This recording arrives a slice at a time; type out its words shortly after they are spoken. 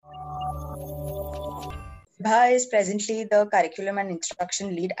Vibha is presently the curriculum and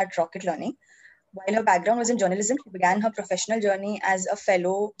instruction lead at Rocket Learning. While her background was in journalism, she began her professional journey as a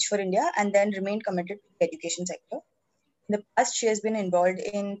fellow for India and then remained committed to the education sector. In the past, she has been involved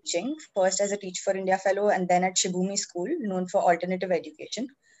in teaching, first as a Teach for India fellow and then at Shibumi School, known for alternative education.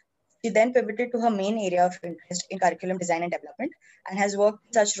 She then pivoted to her main area of interest in curriculum design and development and has worked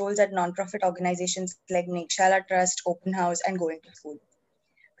in such roles at non-profit organizations like Meghshala Trust, OpenHouse and Going to School.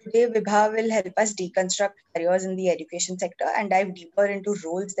 Today, Vibha will help us deconstruct careers in the education sector and dive deeper into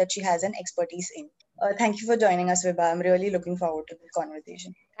roles that she has an expertise in. Thank you for joining us, Vibha. I'm really looking forward to this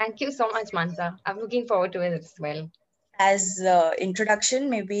conversation. Thank you so much, Mansa. I'm looking forward to it as well. As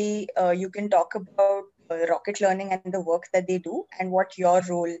introduction, maybe you can talk about Rocket Learning and the work that they do and what your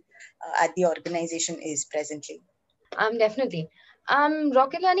role at the organization is presently. Definitely.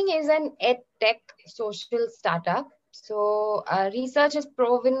 Rocket Learning is an ed tech social startup. So research has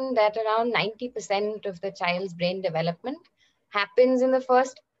proven that around 90% of the child's brain development happens in the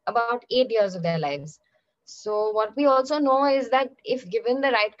first about 8 years of their lives. So what we also know is that if given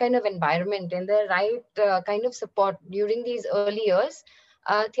the right kind of environment and the right kind of support during these early years,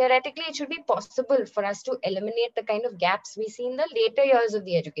 theoretically it should be possible for us to eliminate the kind of gaps we see in the later years of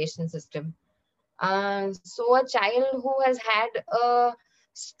the education system. So a child who has had a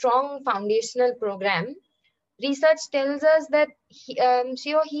strong foundational program, research tells us that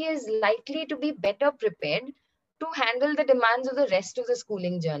she or he is likely to be better prepared to handle the demands of the rest of the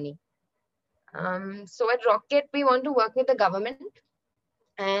schooling journey. So at Rocket, we want to work with the government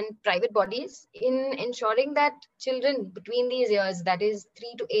and private bodies in ensuring that children between these years, that is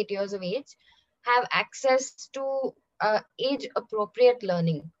 3 to 8 years of age, have access to age-appropriate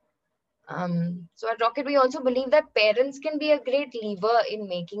learning. So at Rocket, we also believe that parents can be a great lever in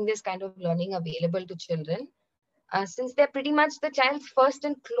making this kind of learning available to children, since they're pretty much the child's first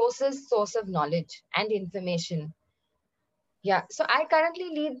and closest source of knowledge and information. Yeah, so I currently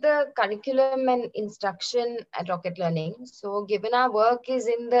lead the curriculum and instruction at Rocket Learning. So given our work is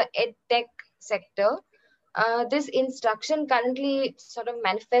in the ed tech sector, this instruction currently sort of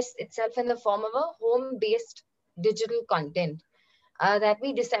manifests itself in the form of a home-based digital content that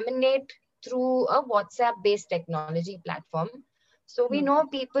we disseminate through a WhatsApp-based technology platform. So we know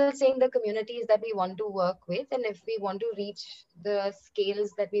people saying the communities that we want to work with, and if we want to reach the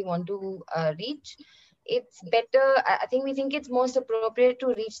scales that we want to reach, it's better, I think we think it's most appropriate to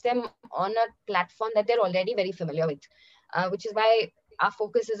reach them on a platform that they're already very familiar with, which is why our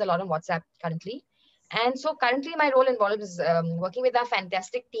focus is a lot on WhatsApp currently. And so currently my role involves working with our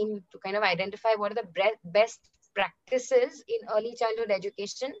fantastic team to kind of identify what are the best practices in early childhood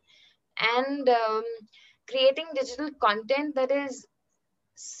education and creating digital content that is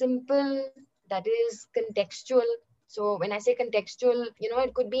simple, that is contextual. So when I say contextual,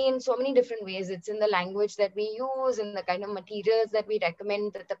 it could be in so many different ways. It's in the language that we use, in the kind of materials that we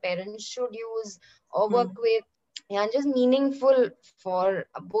recommend that the parents should use or work with, and just meaningful for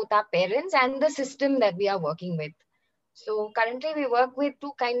both our parents and the system that we are working with. So currently we work with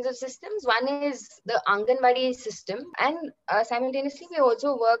two kinds of systems. One is the Anganwadi system, and simultaneously we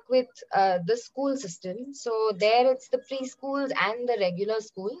also work with the school system. So there it's the preschools and the regular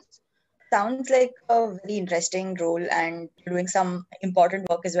schools. Sounds like a very interesting role, and doing some important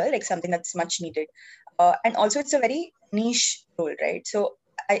work as well, like something that's much needed. And also it's a very niche role, right? So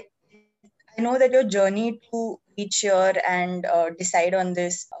I know that your journey to reach here and decide on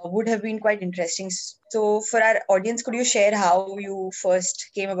this would have been quite interesting. So for our audience, could you share how you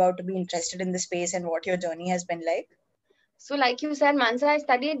first came about to be interested in the space and what your journey has been like? So like you said, Mansa, I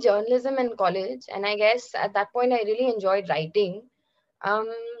studied journalism in college, and I guess at that point I really enjoyed writing.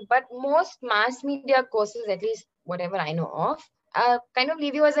 But most mass media courses, at least whatever I know of, kind of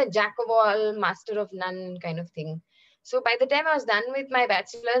leave you as a jack of all, master of none kind of thing. So by the time I was done with my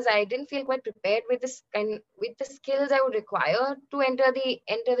bachelor's, I didn't feel quite prepared with with the skills I would require to enter the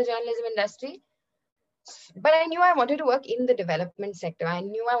journalism industry. But I knew I wanted to work in the development sector. I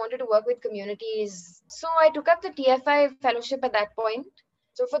knew I wanted to work with communities. So I took up the TFI fellowship at that point.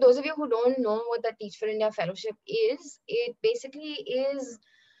 So for those of you who don't know what the Teach for India Fellowship is, it basically is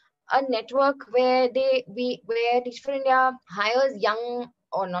a network where Teach for India hires young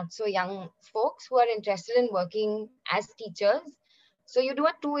or not so young folks who are interested in working as teachers. So you do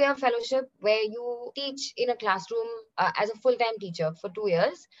a 2-year fellowship where you teach in a classroom as a full-time teacher for 2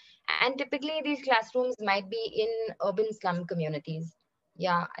 years. And typically these classrooms might be in urban slum communities.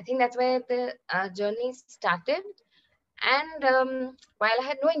 Yeah, I think that's where the journey started. And while I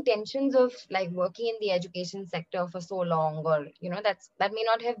had no intentions of like working in the education sector for so long, or that may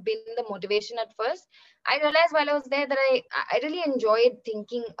not have been the motivation at first, I realized while I was there that I really enjoyed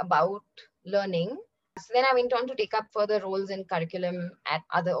thinking about learning. So then I went on to take up further roles in curriculum at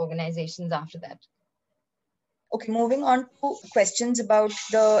other organizations after that. Okay, moving on to questions about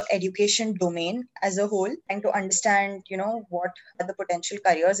the education domain as a whole, trying to understand, what are the potential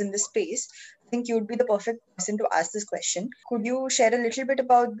careers in this space. I think you'd be the perfect person to ask this question. Could you share a little bit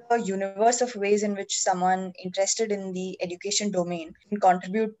about the universe of ways in which someone interested in the education domain can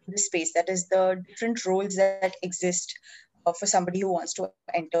contribute to this space? That is, the different roles that exist for somebody who wants to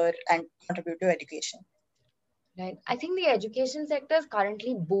enter and contribute to education. Right. I think the education sector is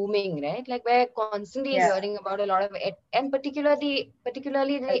currently booming, right? Like we're constantly hearing about a lot of it, and particularly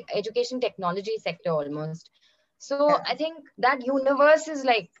the education technology sector almost. So I think that universe is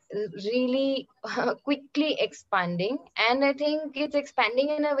like really quickly expanding, and I think it's expanding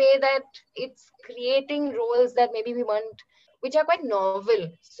in a way that it's creating roles that maybe we want, which are quite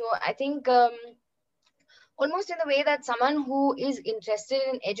novel. So I think almost in the way that someone who is interested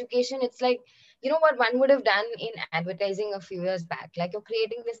in education, it's like, what one would have done in advertising a few years back, like you're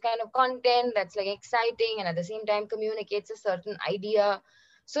creating this kind of content that's like exciting and at the same time communicates a certain idea.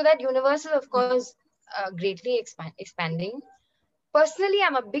 So that universe is of course greatly expanding. Personally,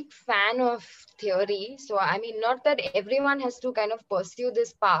 I'm a big fan of theory. So, I mean, not that everyone has to kind of pursue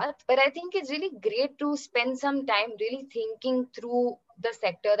this path, but I think it's really great to spend some time really thinking through the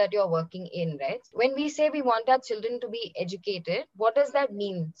sector that you're working in, right? When we say we want our children to be educated, what does that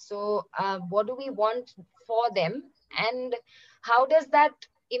mean? So, what do we want for them? And how does that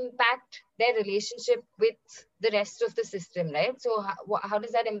impact their relationship with the rest of the system, right? So how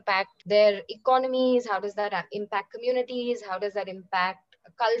does that impact their economies? How does that impact communities? How does that impact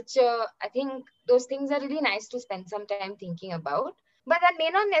culture? I think those things are really nice to spend some time thinking about. But that may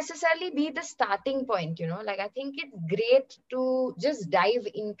not necessarily be the starting point, like I think it's great to just dive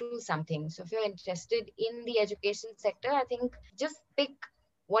into something. So if you're interested in the education sector, I think just pick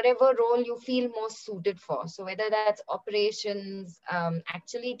whatever role you feel most suited for. So whether that's operations,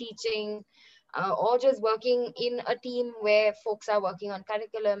 actually teaching, or just working in a team where folks are working on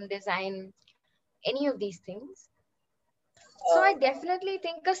curriculum, design, any of these things. So I definitely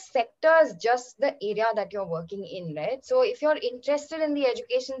think a sector is just the area that you're working in, right? So if you're interested in the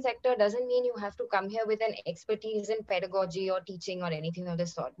education sector, doesn't mean you have to come here with an expertise in pedagogy or teaching or anything of the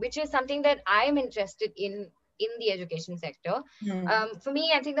sort, which is something that I'm interested in the education sector. For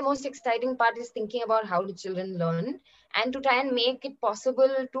me, I think the most exciting part is thinking about how do children learn and to try and make it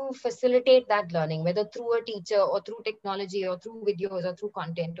possible to facilitate that learning, whether through a teacher or through technology or through videos or through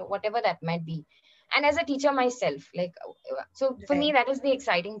content or whatever that might be. And as a teacher myself, so for me, that is the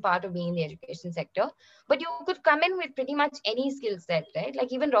exciting part of being in the education sector. But you could come in with pretty much any skill set, right?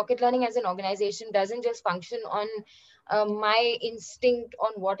 Like even Rocket Learning as an organization doesn't just function on my instinct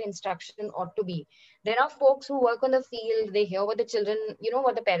on what instruction ought to be. There are folks who work on the field, they hear what the children,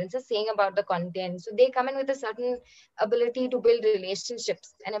 what the parents are saying about the content. So they come in with a certain ability to build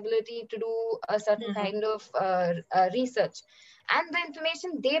relationships, an ability to do a certain kind of research. And the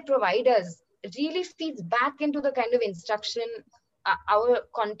information they provide us really feeds back into the kind of instruction our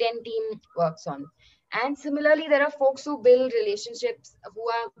content team works on. And similarly, there are folks who build relationships, who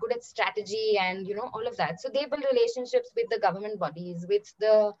are good at strategy and, all of that. So they build relationships with the government bodies, with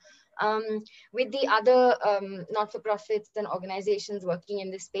the other not-for-profits and organizations working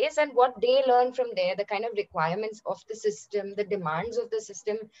in this space. And what they learn from there, the kind of requirements of the system, the demands of the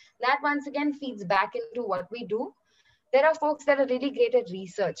system, that once again feeds back into what we do. There are folks that are really great at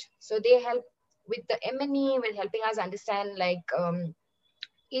research. So they help with the M&E, with helping us understand,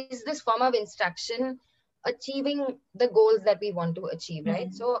 is this form of instruction achieving the goals that we want to achieve,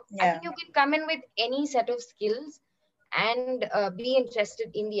 right? So I think you can come in with any set of skills and be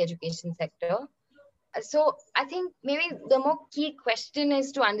interested in the education sector. So I think maybe the more key question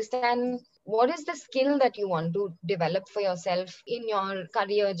is to understand what is the skill that you want to develop for yourself in your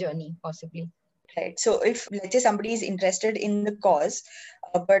career journey, possibly. Right. So if, let's say, somebody is interested in the cause,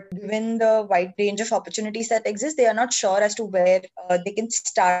 but given the wide range of opportunities that exist, they are not sure as to where they can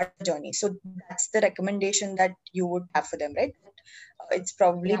start the journey. So that's the recommendation that you would have for them, right? It's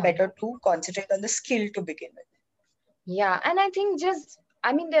probably better to concentrate on the skill to begin with. Yeah. And I think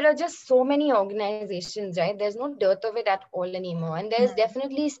there are just so many organizations, right? There's no dearth of it at all anymore. And there's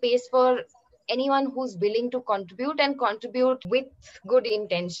definitely space for anyone who's willing to contribute and contribute with good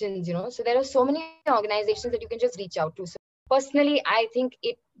intentions, So there are so many organizations that you can just reach out to. So personally, I think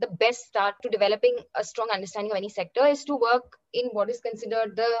the best start to developing a strong understanding of any sector is to work in what is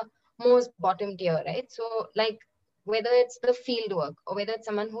considered the most bottom tier, right? So like whether it's the field work or whether it's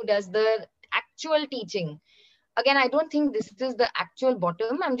someone who does the actual teaching. Again, I don't think this is the actual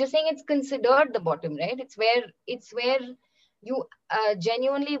bottom. I'm just saying it's considered the bottom, right? It's where you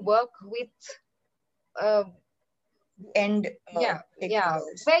genuinely work with end yeah,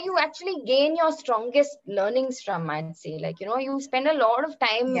 where you actually gain your strongest learnings from, I'd say. Like, you spend a lot of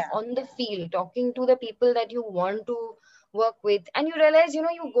time on the field talking to the people that you want to work with, and you realize,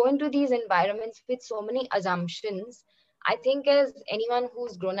 you go into these environments with so many assumptions. I think as anyone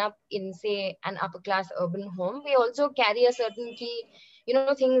who's grown up in, say, an upper class urban home, we also carry a certain key,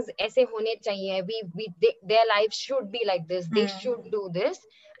 things aise hone chahiye, their lives should be like this, they should do this.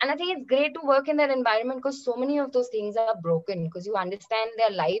 And I think it's great to work in that environment because so many of those things are broken, because you understand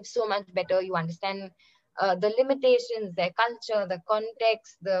their lives so much better. You understand the limitations, their culture, the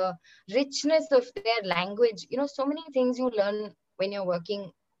context, the richness of their language. So many things you learn when you're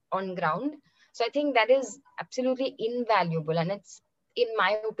working on ground. So I think that is absolutely invaluable. And it's, in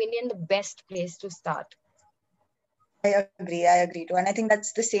my opinion, the best place to start. I agree too. And I think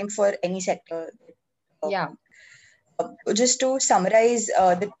that's the same for any sector. Yeah. Just to summarize,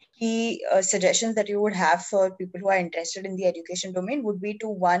 the key suggestions that you would have for people who are interested in the education domain would be to,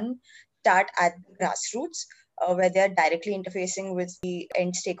 one, start at the grassroots, where they're directly interfacing with the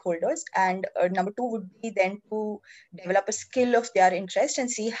end stakeholders. And number two would be then to develop a skill of their interest and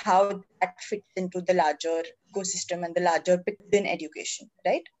see how that fits into the larger ecosystem and the larger picture in education,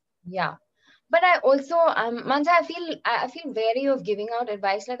 right? Yeah. But I also, Manja, I feel wary of giving out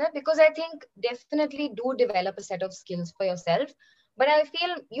advice like that, because I think definitely do develop a set of skills for yourself. But I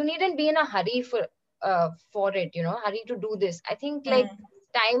feel you needn't be in a hurry for it, hurry to do this. I think like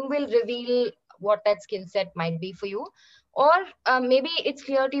time will reveal what that skill set might be for you, or maybe it's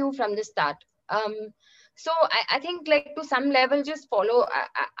clear to you from the start. So I think like to some level, just follow.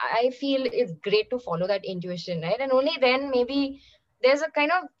 I feel it's great to follow that intuition, right? And only then maybe there's a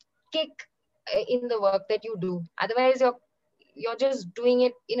kind of kick in the work that you do. Otherwise, you're just doing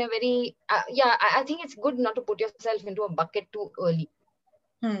it in a very I think it's good not to put yourself into a bucket too early.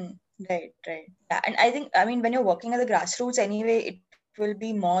 Right. Yeah, and I mean, when you're working at the grassroots anyway, it will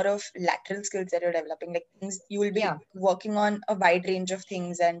be more of lateral skills that you're developing, like things you will be working on a wide range of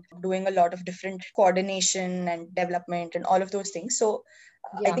things and doing a lot of different coordination and development and all of those things. So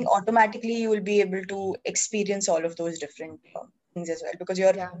I think automatically you will be able to experience all of those different things as well, because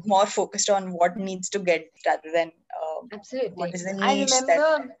you're more focused on what needs to get rather than absolutely what is the niche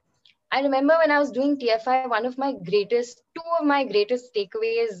I remember when I was doing TFI, two of my greatest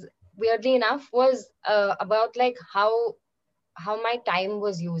takeaways, weirdly enough, was about like how my time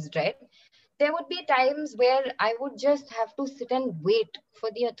was used, right? There would be times where I would just have to sit and wait for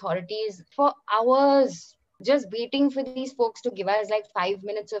the authorities for hours, just waiting for these folks to give us like 5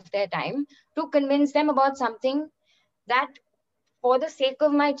 minutes of their time to convince them about something that, for the sake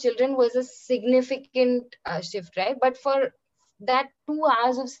of my children, was a significant shift, right? But for that 2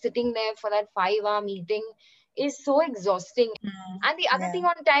 hours of sitting there for that 5-hour meeting is so exhausting. And the other thing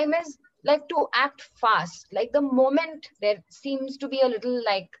on time is like to act fast. Like the moment there seems to be a little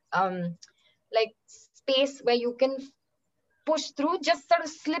like space where you can push through, just sort of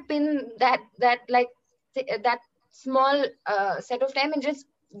slip in that small set of time and just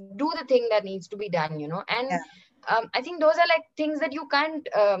do the thing that needs to be done, and I think those are like things that you can't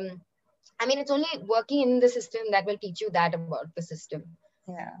I mean, it's only working in the system that will teach you that about the system.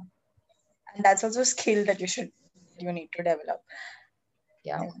 Yeah, and that's also a skill that you need to develop.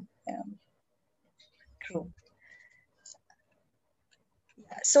 Yeah. True.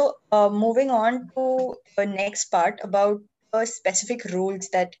 So moving on to the next part about specific roles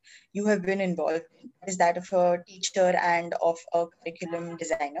that you have been involved in, is that of a teacher and of a curriculum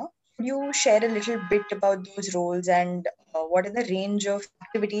designer. Could you share a little bit about those roles and what are the range of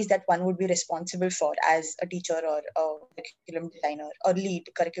activities that one would be responsible for as a teacher or a curriculum designer or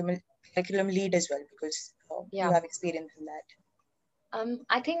curriculum lead as well, because you have experience in that?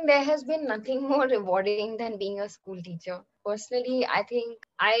 I think there has been nothing more rewarding than being a school teacher. Personally, I think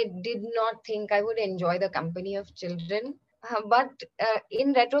I did not think I would enjoy the company of children. But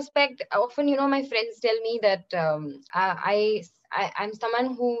in retrospect, often, my friends tell me that I'm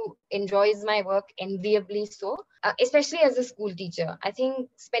someone who enjoys my work enviably so, especially as a school teacher. I think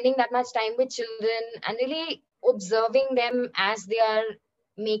spending that much time with children and really observing them as they are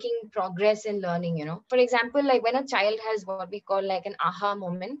making progress in learning, for example, like when a child has what we call like an aha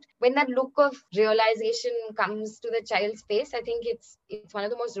moment, when that look of realization comes to the child's face, I think it's one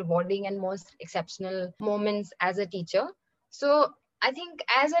of the most rewarding and most exceptional moments as a teacher. So I think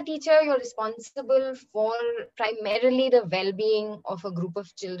as a teacher, you're responsible for primarily the well-being of a group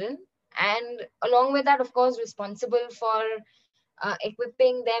of children, and along with that, of course, responsible for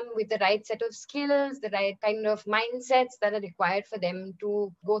equipping them with the right set of skills, the right kind of mindsets that are required for them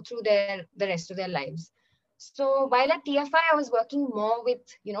to go through the rest of their lives. So while at TFI, I was working more with,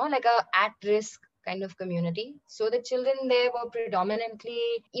 like a at-risk kind of community. So the children there were predominantly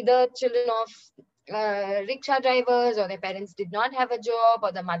either children of rickshaw drivers, or their parents did not have a job,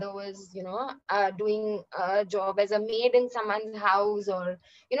 or the mother was, doing a job as a maid in someone's house, or,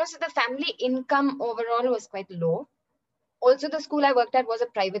 so the family income overall was quite low. Also, the school I worked at was a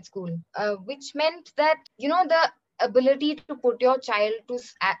private school, which meant that, the ability to put your child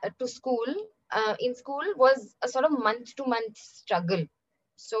to school, in school, was a sort of month to month struggle.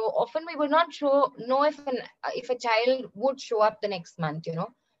 So often we would not know if a child would show up the next month,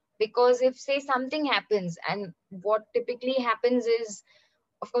 because if, say, something happens, and what typically happens is,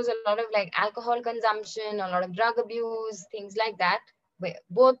 of course, a lot of like alcohol consumption, a lot of drug abuse, things like that,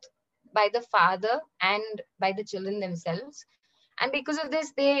 both by the father and by the children themselves. And because of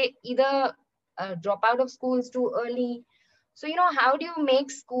this, they either drop out of schools too early. So, how do you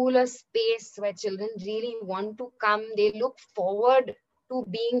make school a space where children really want to come? They look forward to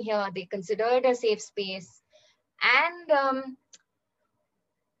being here. They consider it a safe space. And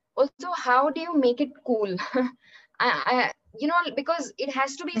also, how do you make it cool? Because it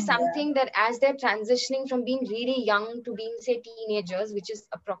has to be something that as they're transitioning from being really young to being, say, teenagers, which is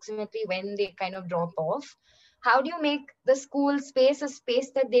approximately when they kind of drop off, how do you make the school space a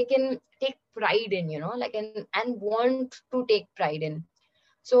space that they can take pride in, and want to take pride in?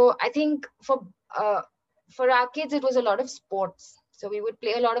 So I think for our kids, it was a lot of sports. So we would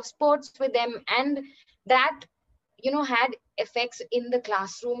play a lot of sports with them, and that had effects in the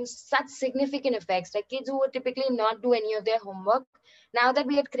classroom, such significant effects. Like kids who would typically not do any of their homework, now that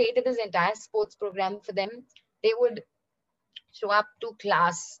we had created this entire sports program for them, they would show up to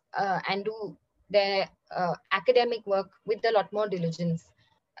class and do their academic work with a lot more diligence.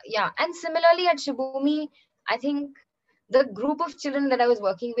 Yeah, and similarly at Shibumi, I think the group of children that I was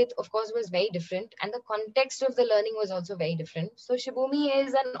working with, of course, was very different, and the context of the learning was also very different. So Shibumi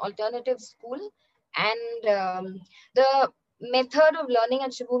is an alternative school, and the method of learning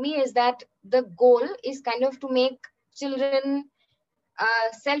at Shibumi is that the goal is kind of to make children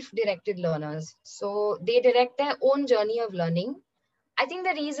self-directed learners. So they direct their own journey of learning. I think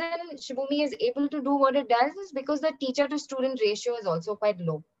the reason Shibumi is able to do what it does is because the teacher to student ratio is also quite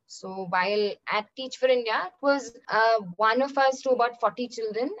low. So while at Teach for India, it was one of us to about 40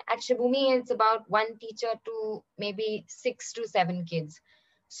 children. At Shibumi, it's about one teacher to maybe 6 to 7 kids.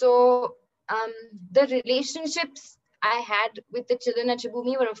 So the relationships I had with the children at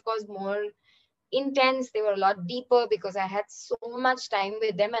Shibumi were, of course, more intense. They were a lot deeper because I had so much time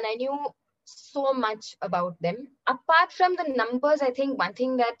with them and I knew so much about them. Apart from the numbers, I think one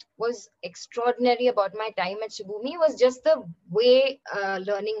thing that was extraordinary about my time at Shibumi was just the way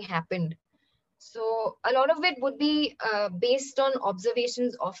learning happened. So a lot of it would be based on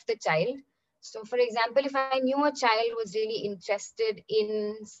observations of the child. So for example, if I knew a child was really interested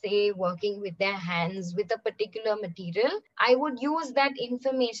in, say, working with their hands with a particular material, I would use that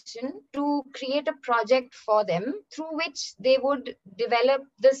information to create a project for them through which they would develop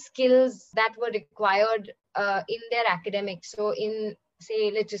the skills that were required in their academics. So in,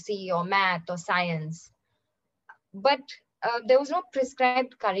 say, literacy or math or science. But there was no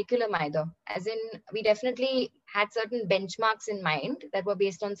prescribed curriculum either. As in, we definitely had certain benchmarks in mind that were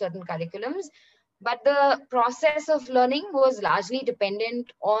based on certain curriculums, but the process of learning was largely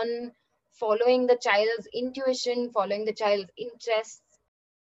dependent on following the child's intuition, following the child's interests.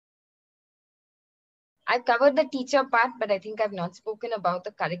 I've covered the teacher part, but I think I've not spoken about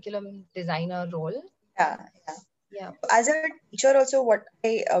the curriculum designer role. Yeah. As a teacher also, what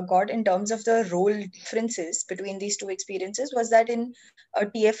I got in terms of the role differences between these two experiences was that in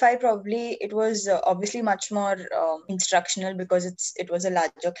TFI, probably it was obviously much more instructional because it was a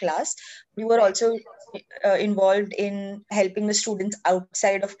larger class. We were also involved in helping the students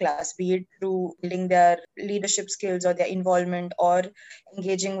outside of class, be it through building their leadership skills or their involvement or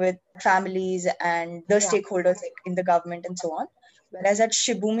engaging with families and the stakeholders like in the government and so on. Whereas at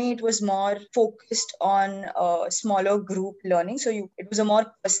Shibumi, it was more focused on smaller group learning. So it was a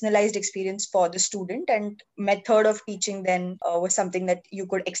more personalized experience for the student, and method of teaching then was something that you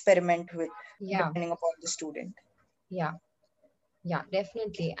could experiment with depending upon the student. Yeah,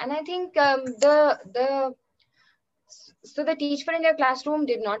 definitely. And I think so the Teach for India classroom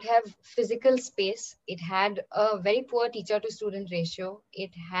did not have physical space. It had a very poor teacher to student ratio. We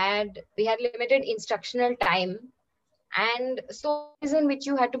had limited instructional time. And so in which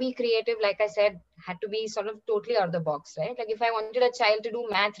you had to be creative, like I said, had to be sort of totally out of the box, right? Like if I wanted a child to do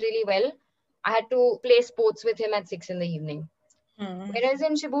math really well, I had to play sports with him at 6 in the evening. Whereas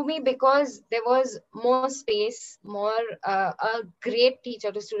in Shibumi, because there was more space, a great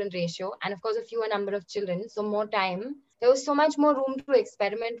teacher to student ratio, and of course a fewer number of children, so more time, there was so much more room to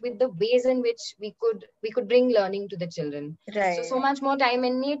experiment with the ways in which we could bring learning to the children. Right. So much more time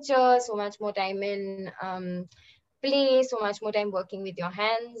in nature, so much more time in play, so much more time working with your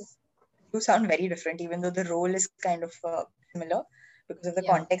hands. You sound very different, even though the role is kind of similar. Because of the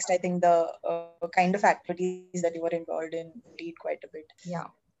Yeah. context, I think the kind of activities that you were involved in varied quite a bit. Yeah.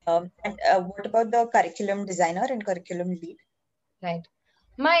 And what about the curriculum designer and curriculum lead? Right.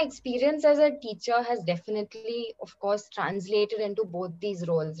 My experience as a teacher has definitely, of course, translated into both these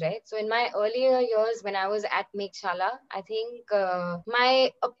roles, right? So in my earlier years, when I was at Meghshala, I think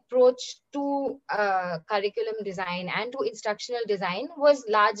my approach to curriculum design and to instructional design was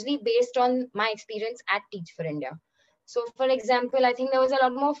largely based on my experience at Teach for India. So for example, I think there was a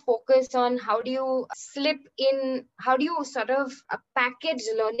lot more focus on how do you how do you sort of package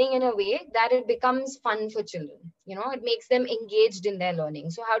learning in a way that it becomes fun for children. It makes them engaged in their learning.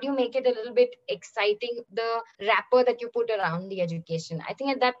 So how do you make it a little bit exciting, the wrapper that you put around the education? I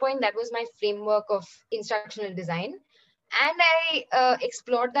think at that point, that was my framework of instructional design. And I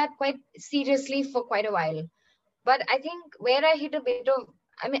explored that quite seriously for quite a while. But I think where I hit a bit of,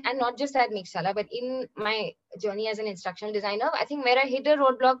 and not just at Meghshala, but in my journey as an instructional designer, I think where I hit a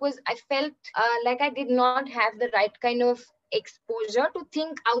roadblock was I felt like I did not have the right kind of exposure to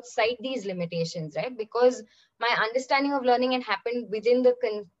think outside these limitations, right? Because my understanding of learning had happened within the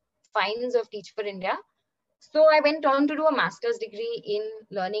confines of Teach for India. So I went on to do a master's degree in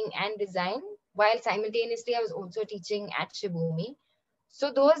learning and design, while simultaneously I was also teaching at Shibumi. So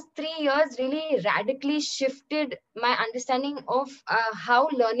those 3 years really radically shifted my understanding of how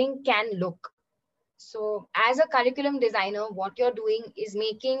learning can look. So as a curriculum designer, what you're doing is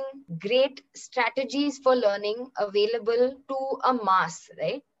making great strategies for learning available to a mass,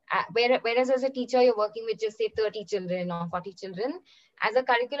 right? Whereas as a teacher, you're working with just say 30 children or 40 children. As a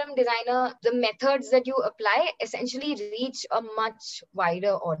curriculum designer, the methods that you apply essentially reach a much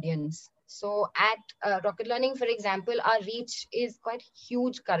wider audience. So at Rocket Learning, for example, our reach is quite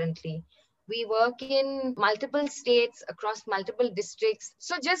huge currently. We work in multiple states across multiple districts.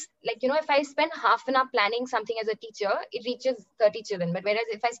 So just like, if I spend half an hour planning something as a teacher, it reaches 30 children. But whereas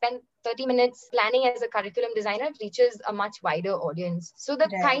if I spend 30 minutes planning as a curriculum designer, it reaches a much wider audience. So the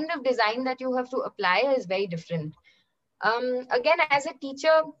kind of design that you have to apply is very different. Again, as a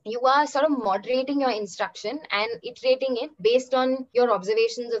teacher, you are sort of moderating your instruction and iterating it based on your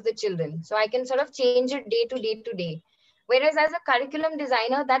observations of the children. So I can sort of change it day to day to day. Whereas as a curriculum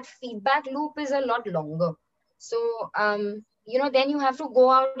designer, that feedback loop is a lot longer. So, then you have to go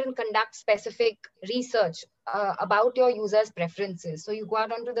out and conduct specific research about your users' preferences. So you go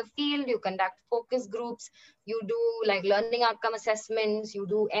out onto the field, you conduct focus groups, you do like learning outcome assessments, you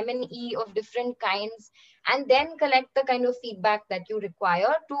do M&E of different kinds, and then collect the kind of feedback that you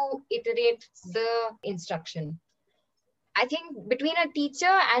require to iterate the instruction. I think between a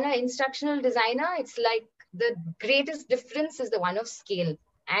teacher and an instructional designer, it's like the greatest difference is the one of scale.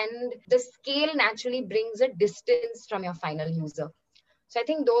 And the scale naturally brings a distance from your final user. So I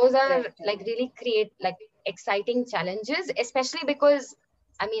think those are like really exciting challenges, especially because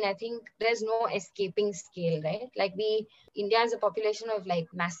I think there's no escaping scale, right? Like India has a population of like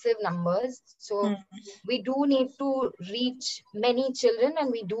massive numbers. So we do need to reach many children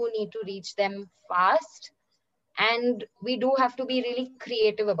and we do need to reach them fast. And we do have to be really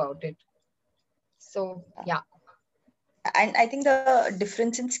creative about it. So, yeah. And I think the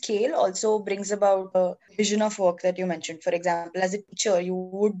difference in scale also brings about the vision of work that you mentioned. For example, as a teacher, you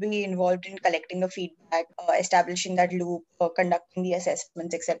would be involved in collecting the feedback, establishing that loop, conducting the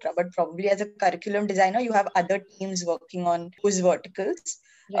assessments, etc. But probably as a curriculum designer, you have other teams working on those verticals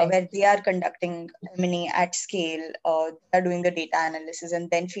where they are conducting M&E at scale, they are doing the data analysis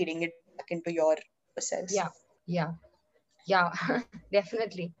and then feeding it back into your process. Yeah,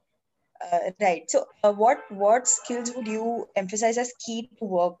 definitely. Right. So what skills would you emphasize as key to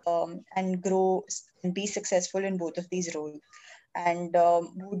work and grow and be successful in both of these roles? And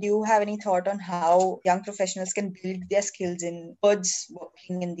would you have any thought on how young professionals can build their skills towards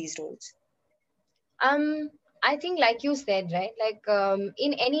working in these roles? I think like you said, right? Like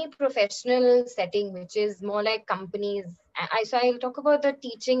in any professional setting, which is more like companies, so I'll talk about the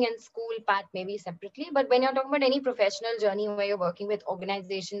teaching and school part maybe separately, but when you're talking about any professional journey where you're working with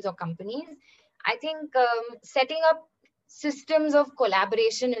organizations or companies, I think setting up systems of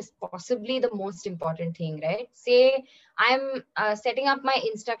collaboration is possibly the most important thing, right? Say I'm setting up my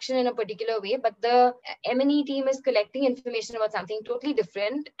instruction in a particular way, but the M&E team is collecting information about something totally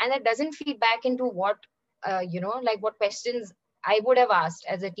different, and that doesn't feed back into what like what questions I would have asked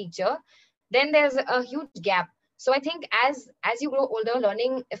as a teacher, then there's a huge gap. So I think as you grow older,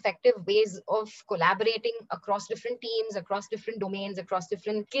 learning effective ways of collaborating across different teams, across different domains, across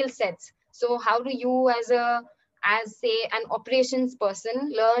different skill sets. So how do you as say an operations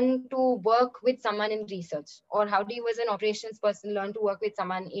person learn to work with someone in research, or how do you as an operations person learn to work with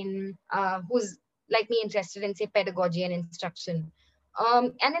someone in who's like me interested in say pedagogy and instruction,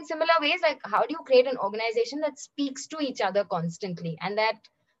 and in similar ways, like how do you create an organization that speaks to each other constantly and that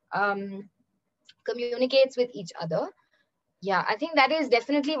communicates with each other. Yeah, I think that is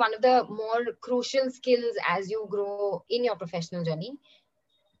definitely one of the more crucial skills as you grow in your professional journey.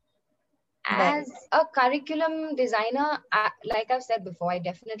 Right. As a curriculum designer, like I've said before, I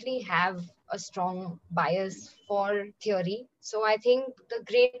definitely have a strong bias for theory. So I think the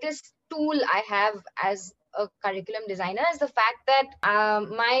greatest tool I have as a curriculum designer is the fact that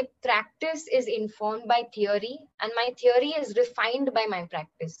my practice is informed by theory and my theory is refined by my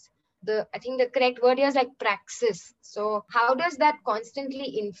practice. I think the correct word here is like praxis. So how does that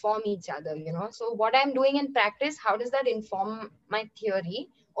constantly inform each other, you know? So what I'm doing in practice, how does that inform my theory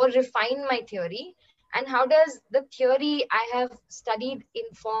or refine my theory? And how does the theory I have studied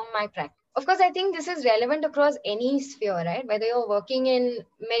inform my practice? Of course, I think this is relevant across any sphere, right? Whether you're working in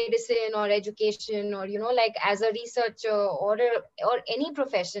medicine or education or, you know, like as a researcher or any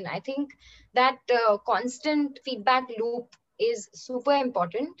profession, I think that constant feedback loop is super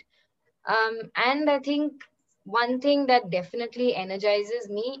important. And I think one thing that definitely energizes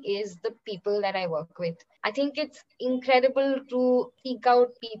me is the people that I work with. I think it's incredible to seek out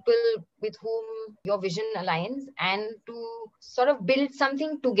people with whom your vision aligns and to sort of build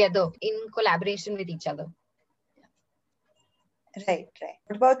something together in collaboration with each other. Right, right.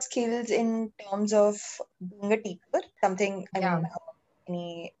 What about skills in terms of being a teacher? Something, I mean,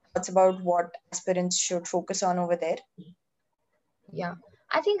 any thoughts about what aspirants should focus on over there? Yeah.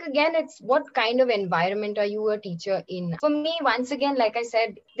 I think again, it's what kind of environment are you a teacher in? For me, once again, like I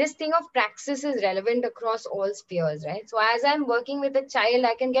said, this thing of praxis is relevant across all spheres, right? So as I'm working with a child,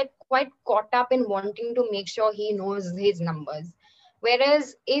 I can get quite caught up in wanting to make sure he knows his numbers.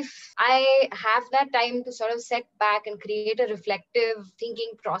 Whereas if I have that time to sort of set back and create a reflective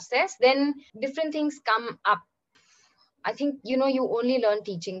thinking process, then different things come up. I think, you know, you only learn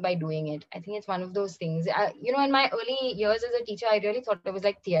teaching by doing it. I think it's one of those things. You know, in my early years as a teacher, I really thought it was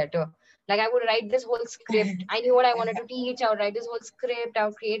like theater. Like I would write this whole script. I knew what I wanted to teach. I would write this whole script. I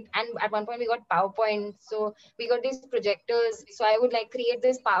would create, and at one point we got PowerPoint. So we got these projectors. So I would like create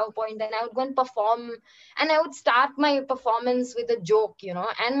this PowerPoint, then I would go and perform, and I would start my performance with a joke, you know,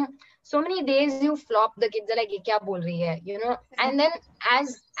 and so many days you flop, the kids are like, ye kya bol rahi hai, you know, and then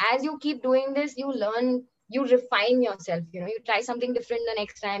as you keep doing this, you learn, you refine yourself, you know, you try something different the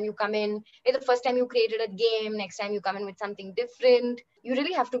next time you come in. If the first time you created a game, next time you come in with something different. You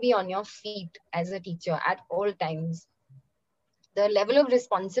really have to be on your feet as a teacher at all times. The level of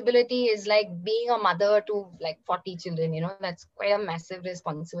responsibility is like being a mother to like 40 children, you know, that's quite a massive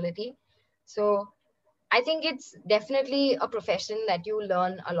responsibility. So I think it's definitely a profession that you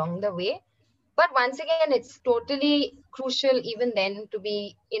learn along the way. But once again, it's totally crucial even then to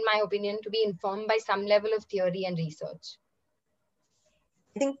be, in my opinion, to be informed by some level of theory and research.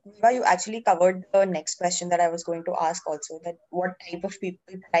 I think Viva, you actually covered the next question that I was going to ask also, that what type of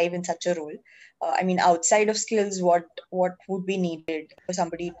people thrive in such a role. I mean, outside of skills, what would be needed for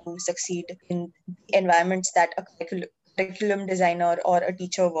somebody to succeed in the environments that a curriculum designer or a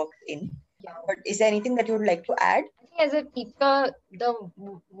teacher works in? Yeah. But is there anything that you would like to add? I think as a teacher, the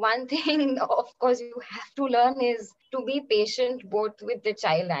one thing, of course, you have to learn is to be patient both with the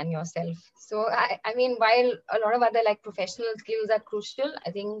child and yourself. So, I mean, while a lot of other like professional skills are crucial,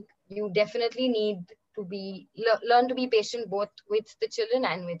 I think you definitely need to be learn to be patient both with the children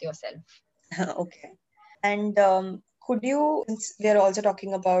and with yourself. Okay. And could you, since we are also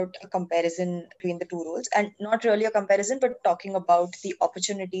talking about a comparison between the two roles, and not really a comparison, but talking about the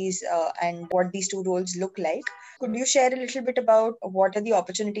opportunities and what these two roles look like, could you share a little bit about what are the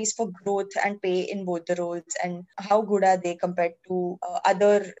opportunities for growth and pay in both the roles, and how good are they compared to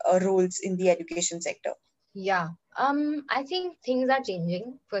other roles in the education sector? Yeah. I think things are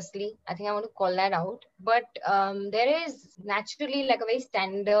changing. Firstly, I think I want to call that out. But there is naturally like a very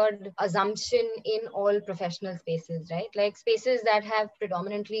standard assumption in all professional spaces, right? Like spaces that have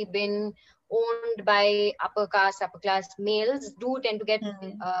predominantly been owned by upper class males do tend to get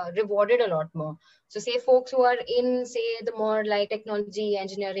rewarded a lot more. So say folks who are in, say, the more like technology,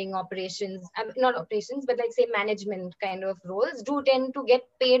 engineering, operations, not operations, but like say management kind of roles do tend to get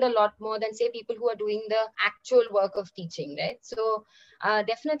paid a lot more than say people who are doing the actual work of teaching, right? So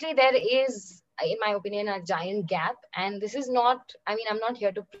definitely there is, in my opinion, a giant gap. And this is not, I mean, I'm not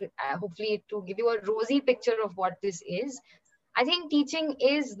here to hopefully to give you a rosy picture of what this is. I think teaching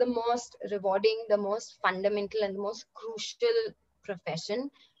is the most rewarding, the most fundamental, and the most crucial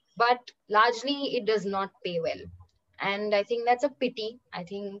profession, but largely it does not pay well. And I think that's a pity. I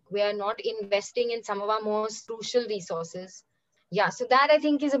think we are not investing in some of our most crucial resources. Yeah, so that I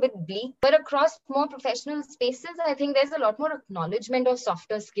think is a bit bleak. But across more professional spaces, I think there's a lot more acknowledgement of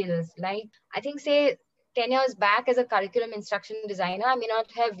softer skills. Like, I think, say, 10 years back as a curriculum instruction designer, I may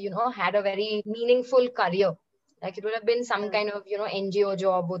not have, had a very meaningful career. Like it would have been some kind of, NGO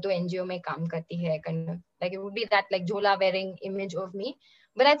job, wo to NGO mein kaam karti hai, kind of. Like it would be that like jhola wearing image of me.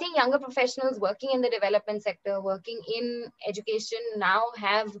 But I think younger professionals working in the development sector, working in education now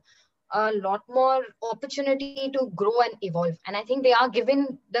have a lot more opportunity to grow and evolve. And I think they are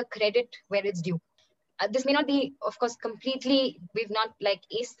given the credit where it's due. This may not be, of course, completely, we've not like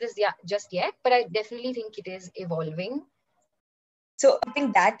aced this just yet, but I definitely think it is evolving. So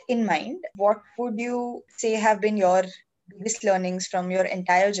keeping that in mind, what would you say have been your biggest learnings from your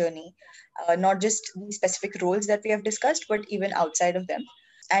entire journey? Not just the specific roles that we have discussed, but even outside of them.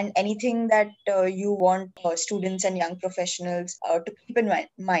 And anything that you want students and young professionals to keep in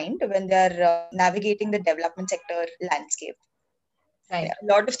mind when they're navigating the development sector landscape. Right. Yeah, a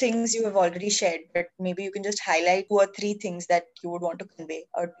lot of things you have already shared, but maybe you can just highlight 2 or 3 things that you would want to convey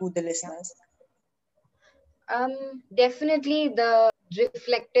to the listeners. Definitely the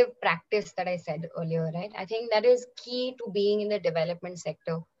reflective practice that I said earlier, right? I think that is key to being in the development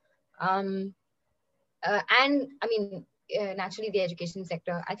sector. And I mean, naturally the education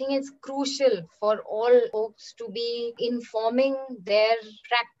sector, I think it's crucial for all folks to be informing their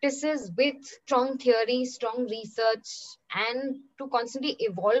practices with strong theory, strong research, and to constantly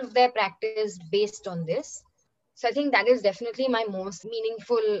evolve their practice based on this. So I think that is definitely my most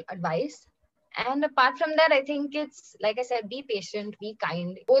meaningful advice. And apart from that, I think it's, like I said, be patient, be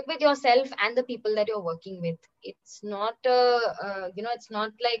kind, both with yourself and the people that you're working with. It's not, it's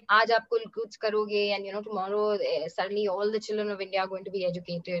not like, aaj aap kuch karoge and, tomorrow suddenly all the children of India are going to be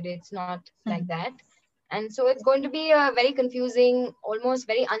educated. It's not like that. And so it's going to be a very confusing, almost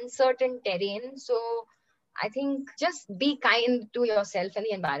very uncertain terrain. So I think just be kind to yourself and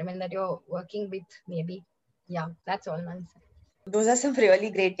the environment that you're working with, maybe. Yeah, that's all, Mansa. Those are some really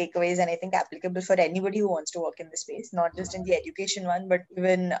great takeaways, and I think applicable for anybody who wants to work in this space, not just in the education one, but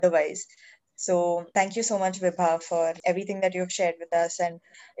even otherwise. So thank you so much, Vibha, for everything that you've shared with us. And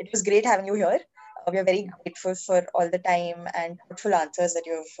it was great having you here. We are very grateful for all the time and thoughtful answers that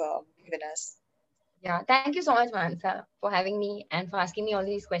you've given us. Yeah, thank you so much, Mansa, for having me and for asking me all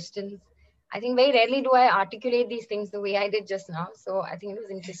these questions. I think very rarely do I articulate these things the way I did just now. So I think it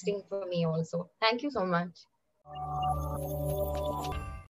was interesting for me also. Thank you so much.